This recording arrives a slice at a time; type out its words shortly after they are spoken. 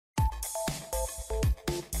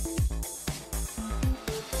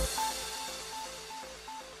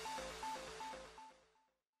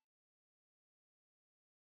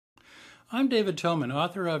I'm David Tillman,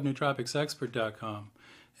 author of nootropicsexpert.com,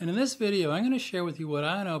 and in this video I'm going to share with you what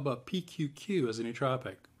I know about PQQ as a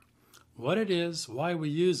nootropic, what it is, why we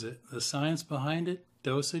use it, the science behind it,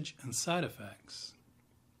 dosage, and side effects.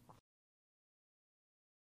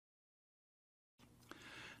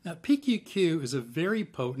 Now, PQQ is a very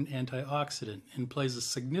potent antioxidant and plays a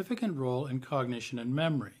significant role in cognition and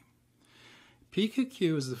memory.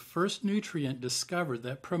 PQQ is the first nutrient discovered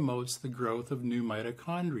that promotes the growth of new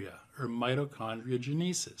mitochondria, or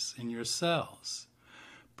mitochondriogenesis, in your cells.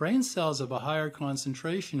 Brain cells have a higher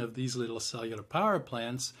concentration of these little cellular power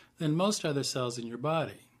plants than most other cells in your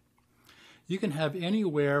body. You can have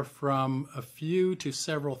anywhere from a few to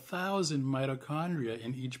several thousand mitochondria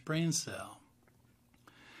in each brain cell.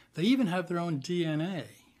 They even have their own DNA.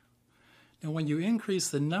 Now, when you increase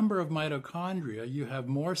the number of mitochondria, you have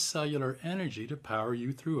more cellular energy to power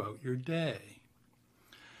you throughout your day.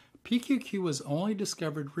 PQQ was only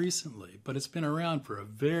discovered recently, but it's been around for a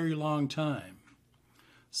very long time.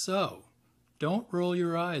 So, don't roll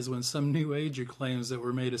your eyes when some new ager claims that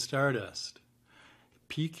we're made of stardust.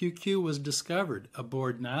 PQQ was discovered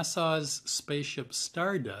aboard NASA's spaceship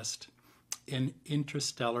Stardust in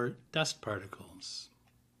interstellar dust particles.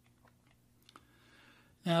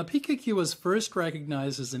 Now, PQQ was first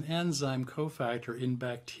recognized as an enzyme cofactor in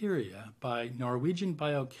bacteria by Norwegian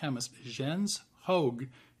biochemist Jens Hoge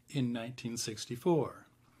in 1964.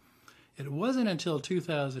 It wasn't until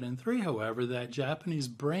 2003, however, that Japanese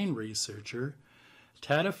brain researcher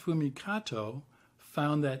Tadafumi Kato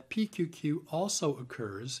found that PQQ also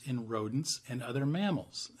occurs in rodents and other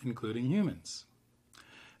mammals, including humans.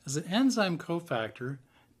 As an enzyme cofactor,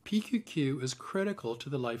 PQQ is critical to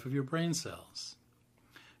the life of your brain cells.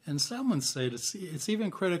 And some would say it's even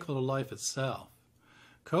critical to life itself.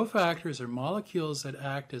 Cofactors are molecules that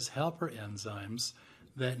act as helper enzymes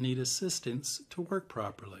that need assistance to work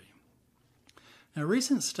properly. Now,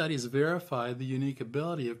 recent studies verify the unique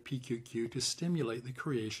ability of PQQ to stimulate the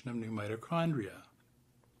creation of new mitochondria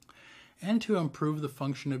and to improve the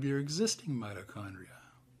function of your existing mitochondria.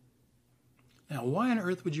 Now, why on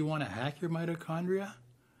earth would you want to hack your mitochondria?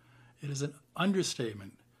 It is an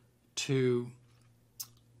understatement to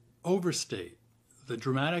overstate the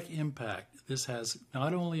dramatic impact this has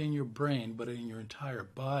not only in your brain but in your entire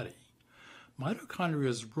body.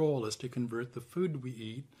 Mitochondria's role is to convert the food we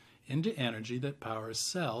eat into energy that powers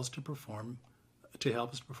cells to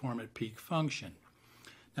help us perform at peak function.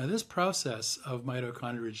 Now, this process of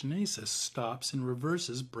mitochondriogenesis stops and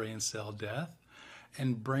reverses brain cell death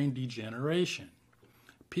and brain degeneration.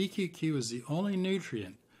 PQQ is the only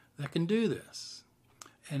nutrient that can do this.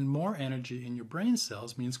 And more energy in your brain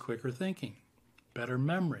cells means quicker thinking, better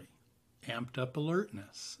memory, amped up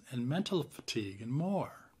alertness, and mental fatigue, and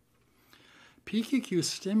more. PQQ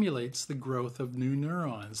stimulates the growth of new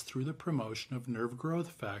neurons through the promotion of nerve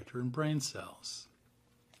growth factor in brain cells,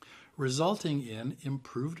 resulting in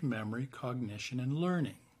improved memory, cognition, and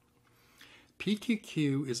learning.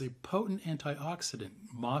 PQQ is a potent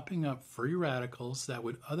antioxidant, mopping up free radicals that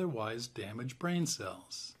would otherwise damage brain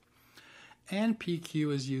cells. And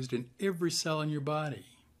PQ is used in every cell in your body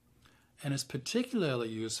and is particularly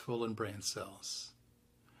useful in brain cells.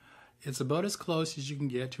 It's about as close as you can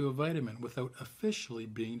get to a vitamin without officially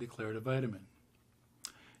being declared a vitamin.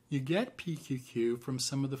 You get PQQ from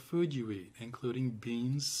some of the food you eat, including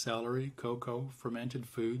beans, celery, cocoa, fermented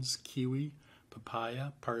foods, kiwi,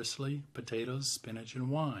 papaya, parsley, potatoes, spinach, and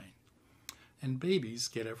wine. And babies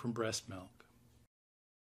get it from breast milk.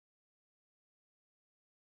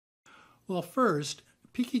 Well, first,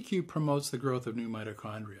 PQQ promotes the growth of new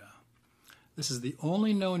mitochondria. This is the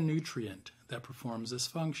only known nutrient that performs this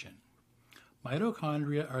function.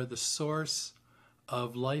 Mitochondria are the source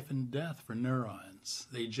of life and death for neurons.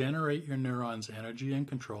 They generate your neurons' energy and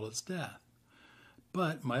control its death.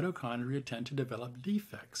 But mitochondria tend to develop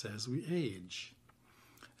defects as we age.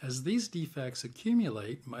 As these defects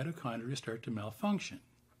accumulate, mitochondria start to malfunction.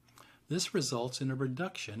 This results in a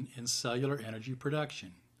reduction in cellular energy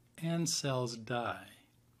production, and cells die.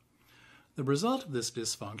 The result of this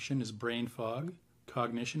dysfunction is brain fog,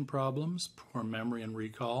 cognition problems, poor memory and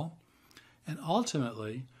recall, and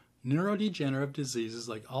ultimately neurodegenerative diseases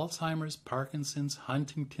like Alzheimer's, Parkinson's,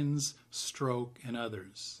 Huntington's, stroke, and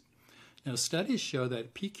others. Now, studies show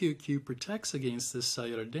that PQQ protects against this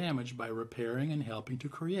cellular damage by repairing and helping to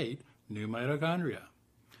create new mitochondria.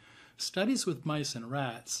 Studies with mice and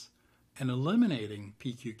rats and eliminating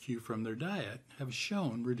PQQ from their diet have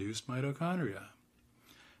shown reduced mitochondria.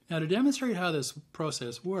 Now, to demonstrate how this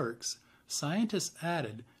process works, scientists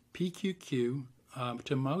added PQQ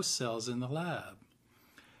to mouse cells in the lab,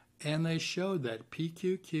 and they showed that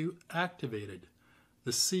PQQ activated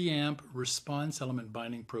the C-AMP response element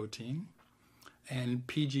binding protein, and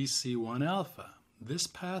PGC1 alpha. This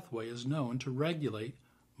pathway is known to regulate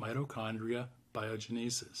mitochondria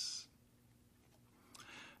biogenesis.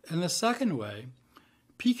 In the second way,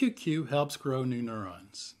 PQQ helps grow new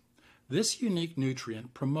neurons. This unique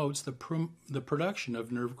nutrient promotes the production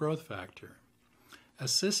of nerve growth factor,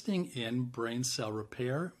 assisting in brain cell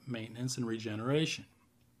repair, maintenance, and regeneration,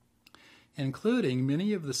 including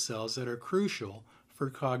many of the cells that are crucial for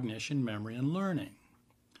cognition, memory, and learning.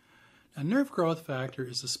 Now, nerve growth factor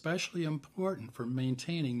is especially important for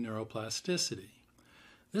maintaining neuroplasticity.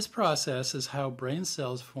 This process is how brain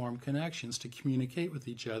cells form connections to communicate with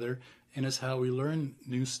each other and is how we learn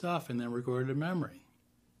new stuff and then record it in memory.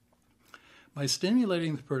 By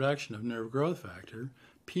stimulating the production of nerve growth factor,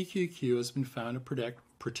 PQQ has been found to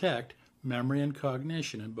protect memory and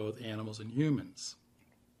cognition in both animals and humans.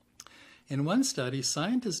 In one study,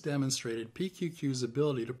 scientists demonstrated PQQ's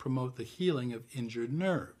ability to promote the healing of injured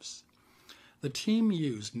nerves. The team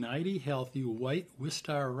used 90 healthy white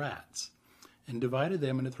Wistar rats and divided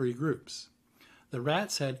them into 3 groups. The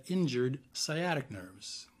rats had injured sciatic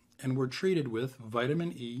nerves and were treated with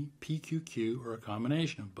vitamin E, PQQ, or a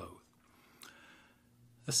combination of both.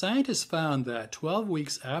 The scientists found that 12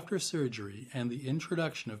 weeks after surgery and the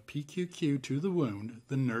introduction of PQQ to the wound,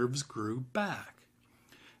 the nerves grew back.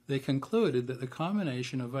 They concluded that the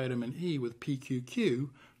combination of vitamin E with PQQ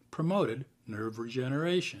promoted nerve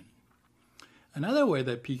regeneration. Another way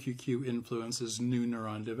that PQQ influences new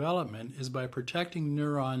neuron development is by protecting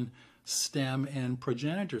neuron stem and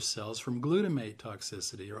progenitor cells from glutamate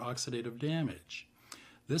toxicity or oxidative damage.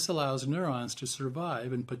 This allows neurons to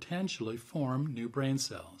survive and potentially form new brain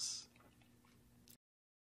cells.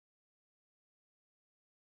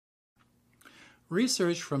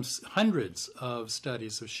 Research from hundreds of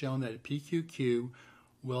studies have shown that PQQ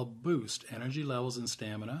will boost energy levels and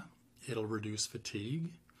stamina. It'll reduce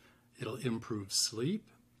fatigue. It'll improve sleep.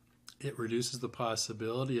 It reduces the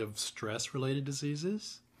possibility of stress-related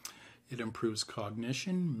diseases. It improves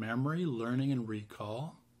cognition, memory, learning, and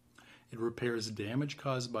recall. It repairs damage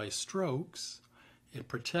caused by strokes. It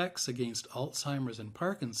protects against Alzheimer's and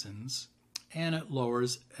Parkinson's. And it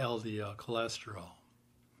lowers LDL cholesterol.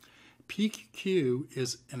 PQQ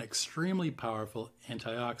is an extremely powerful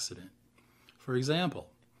antioxidant. For example,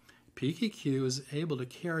 PQQ is able to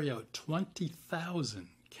carry out 20,000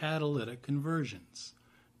 catalytic conversions,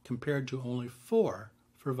 compared to only 4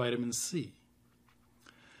 for vitamin C.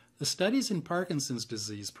 The studies in Parkinson's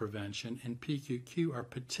disease prevention and PQQ are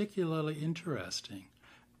particularly interesting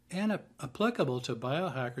and applicable to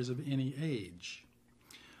biohackers of any age.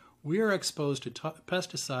 We are exposed to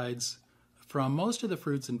pesticides from most of the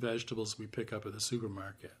fruits and vegetables we pick up at the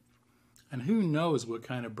supermarket. And who knows what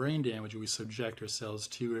kind of brain damage we subject ourselves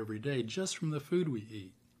to every day just from the food we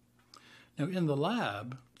eat. Now, in the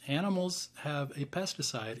lab, animals have a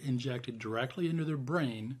pesticide injected directly into their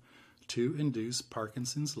brain to induce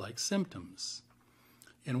Parkinson's-like symptoms.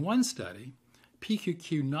 In one study,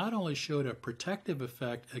 PQQ not only showed a protective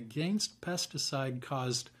effect against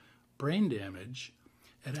pesticide-caused brain damage,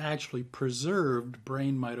 it actually preserved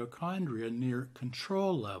brain mitochondria near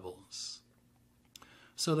control levels.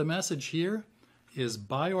 So the message here is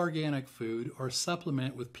buy organic food or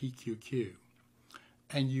supplement with PQQ,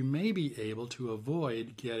 and you may be able to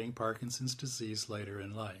avoid getting Parkinson's disease later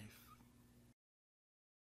in life.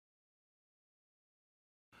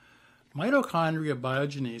 Mitochondria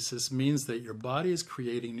biogenesis means that your body is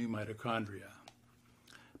creating new mitochondria.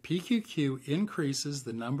 PQQ increases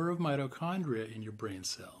the number of mitochondria in your brain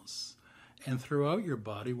cells and throughout your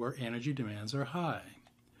body where energy demands are high.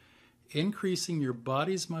 Increasing your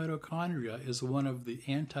body's mitochondria is one of the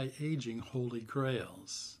anti-aging holy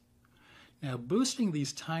grails. Now, boosting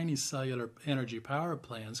these tiny cellular energy power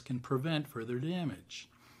plants can prevent further damage.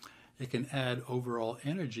 It can add overall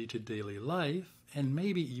energy to daily life and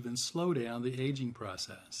maybe even slow down the aging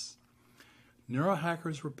process.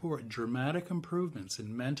 Neurohackers report dramatic improvements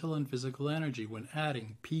in mental and physical energy when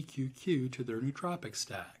adding PQQ to their nootropic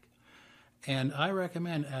stack. And I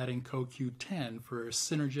recommend adding CoQ10 for a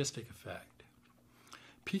synergistic effect.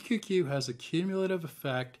 PQQ has a cumulative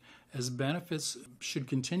effect as benefits should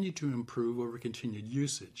continue to improve over continued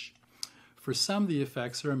usage. For some, the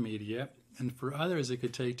effects are immediate, and for others, it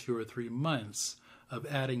could take 2 or 3 months of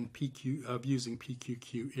using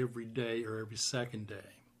PQQ every day or every second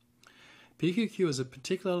day. PQQ is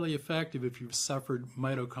particularly effective if you've suffered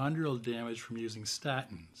mitochondrial damage from using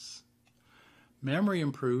statins. Memory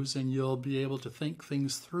improves and you'll be able to think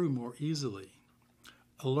things through more easily.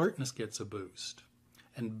 Alertness gets a boost,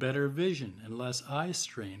 and better vision and less eye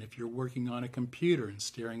strain if you're working on a computer and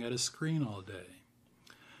staring at a screen all day.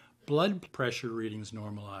 blood pressure readings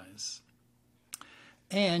normalize,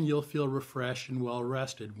 and you'll feel refreshed and well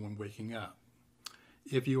rested when waking up.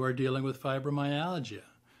 If you are dealing with fibromyalgia,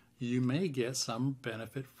 you may get some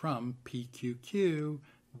benefit from PQQ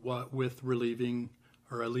with relieving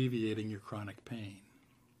or alleviating your chronic pain.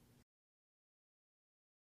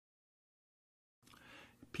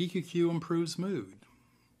 PQQ improves mood.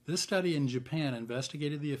 This study in Japan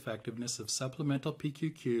investigated the effectiveness of supplemental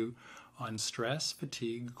PQQ on stress,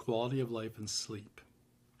 fatigue, quality of life, and sleep.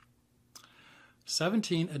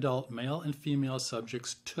 17 adult male and female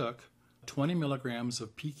subjects took 20 milligrams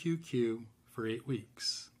of PQQ for 8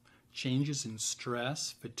 weeks. Changes in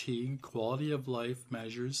stress, fatigue, quality of life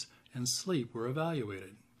measures, and sleep were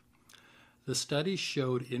evaluated. The study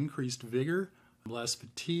showed increased vigor, less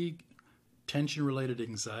fatigue, tension-related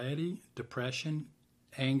anxiety, depression,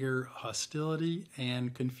 anger, hostility,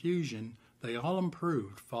 and confusion. They all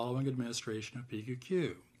improved following administration of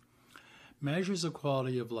PQQ. Measures of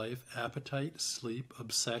quality of life, appetite, sleep,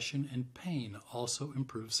 obsession, and pain also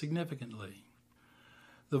improved significantly.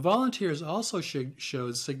 The volunteers also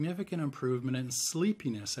showed significant improvement in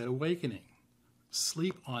sleepiness at awakening,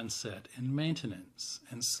 sleep onset and maintenance,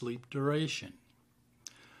 and sleep duration.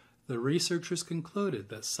 The researchers concluded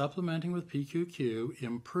that supplementing with PQQ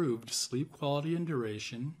improved sleep quality and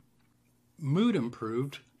duration, mood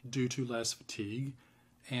improved due to less fatigue,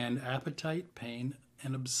 and appetite, pain,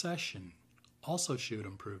 and obsession also showed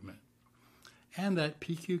improvement, and that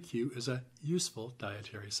PQQ is a useful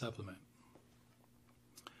dietary supplement.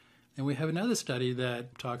 And we have another study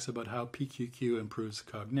that talks about how PQQ improves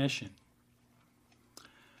cognition.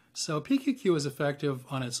 So PQQ is effective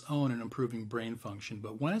on its own in improving brain function,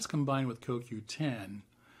 but when it's combined with CoQ10,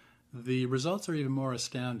 the results are even more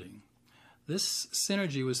astounding. This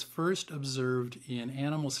synergy was first observed in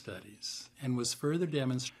animal studies and was further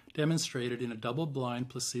demonstrated in a double-blind,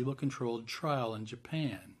 placebo-controlled trial in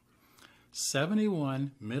Japan.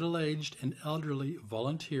 71 middle-aged and elderly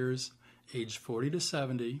volunteers aged 40 to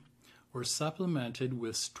 70 were supplemented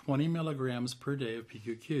with 20 milligrams per day of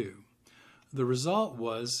PQQ. The result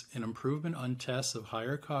was an improvement on tests of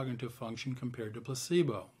higher cognitive function compared to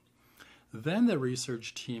placebo. Then the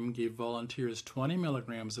research team gave volunteers 20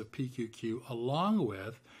 milligrams of PQQ along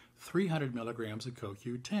with 300 milligrams of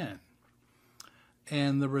CoQ10.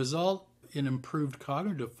 And the result in improved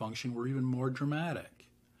cognitive function were even more dramatic.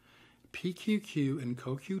 PQQ and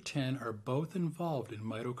CoQ10 are both involved in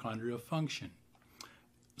mitochondrial function.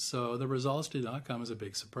 So the results did not come as a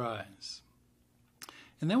big surprise.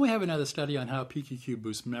 And then we have another study on how PQQ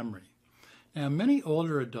boosts memory. Now, many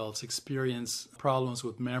older adults experience problems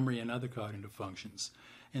with memory and other cognitive functions,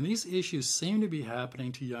 and these issues seem to be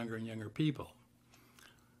happening to younger and younger people.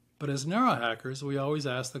 But as neurohackers, we always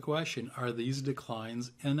ask the question, are these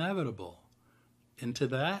declines inevitable? And to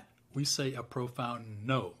that, we say a profound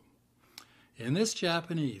no. In this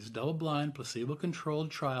Japanese double-blind,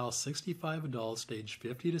 placebo-controlled trial, 65 adults aged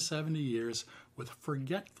 50 to 70 years with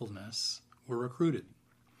forgetfulness were recruited.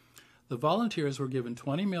 The volunteers were given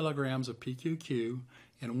 20 milligrams of PQQ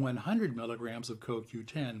and 100 milligrams of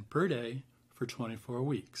CoQ10 per day for 24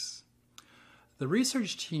 weeks. The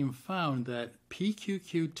research team found that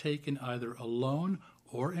PQQ taken either alone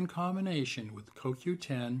or in combination with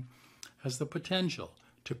CoQ10 has the potential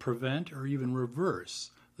to prevent or even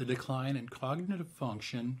reverse the decline in cognitive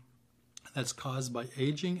function that's caused by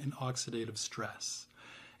aging and oxidative stress.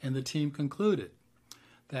 And the team concluded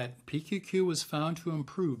that PQQ was found to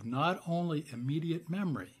improve not only immediate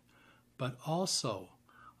memory, but also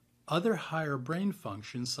other higher brain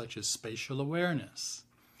functions such as spatial awareness.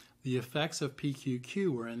 The effects of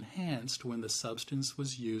PQQ were enhanced when the substance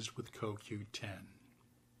was used with CoQ10.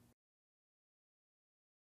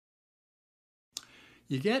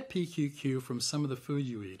 You get PQQ from some of the food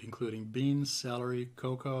you eat, including beans, celery,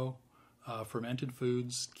 cocoa, fermented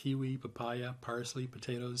foods, kiwi, papaya, parsley,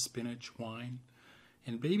 potatoes, spinach, wine,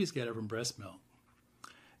 and babies get it from breast milk.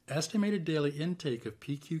 Estimated daily intake of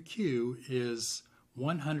PQQ is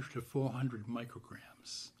 100 to 400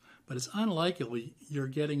 micrograms, but it's unlikely you're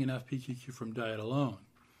getting enough PQQ from diet alone.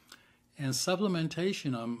 And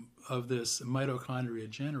supplementation of this mitochondria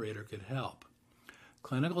generator could help.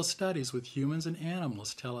 Clinical studies with humans and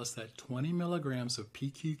animals tell us that 20 milligrams of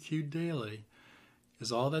PQQ daily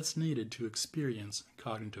is all that's needed to experience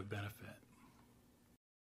cognitive benefit.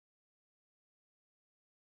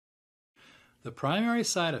 The primary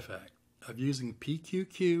side effect of using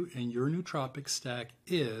PQQ in your nootropic stack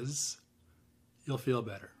is you'll feel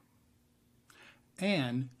better.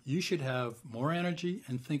 And you should have more energy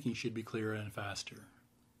and thinking should be clearer and faster.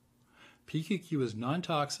 PQQ is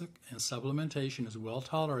non-toxic and supplementation is well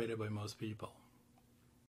tolerated by most people.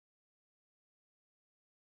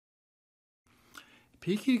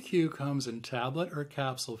 PQQ comes in tablet or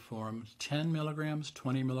capsule form, 10 milligrams,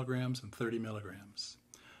 20 milligrams, and 30 milligrams.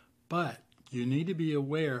 But you need to be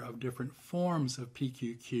aware of different forms of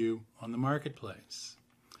PQQ on the marketplace.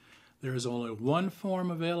 There is only one form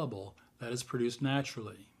available that is produced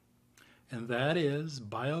naturally, and that is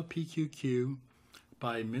Bio-PQQ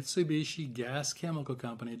by Mitsubishi Gas Chemical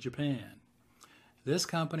Company, Japan. This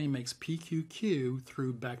company makes PQQ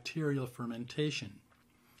through bacterial fermentation.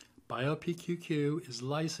 Bio-PQQ is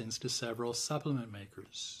licensed to several supplement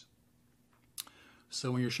makers.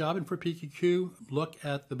 So when you're shopping for PQQ, look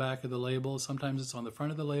at the back of the label. Sometimes it's on the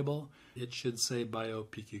front of the label. It should say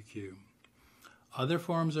Bio-PQQ. Other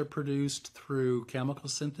forms are produced through chemical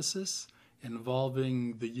synthesis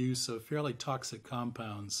involving the use of fairly toxic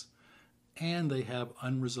compounds, and they have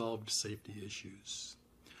unresolved safety issues.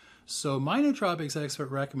 So my nootropics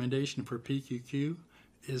expert recommendation for PQQ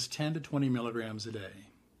is 10 to 20 milligrams a day.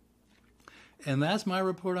 And that's my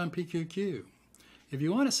report on PQQ. If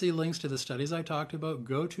you want to see links to the studies I talked about,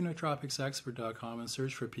 go to nootropicsexpert.com and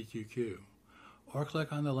search for PQQ, or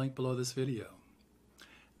click on the link below this video.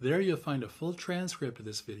 There you'll find a full transcript of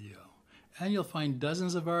this video, and you'll find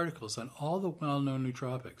dozens of articles on all the well-known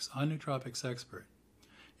nootropics on Nootropics Expert.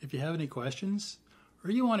 If you have any questions,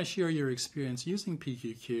 or you want to share your experience using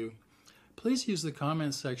PQQ, please use the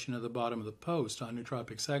comments section at the bottom of the post on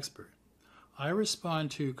Nootropics Expert. I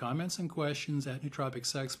respond to comments and questions at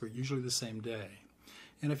Nootropics Expert usually the same day.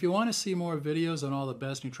 And if you want to see more videos on all the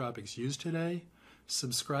best nootropics used today,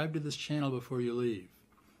 subscribe to this channel before you leave.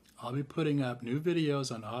 I'll be putting up new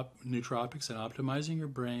videos on nootropics and optimizing your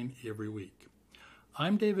brain every week.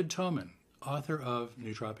 I'm David Toman, author of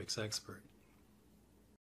Nootropics Expert.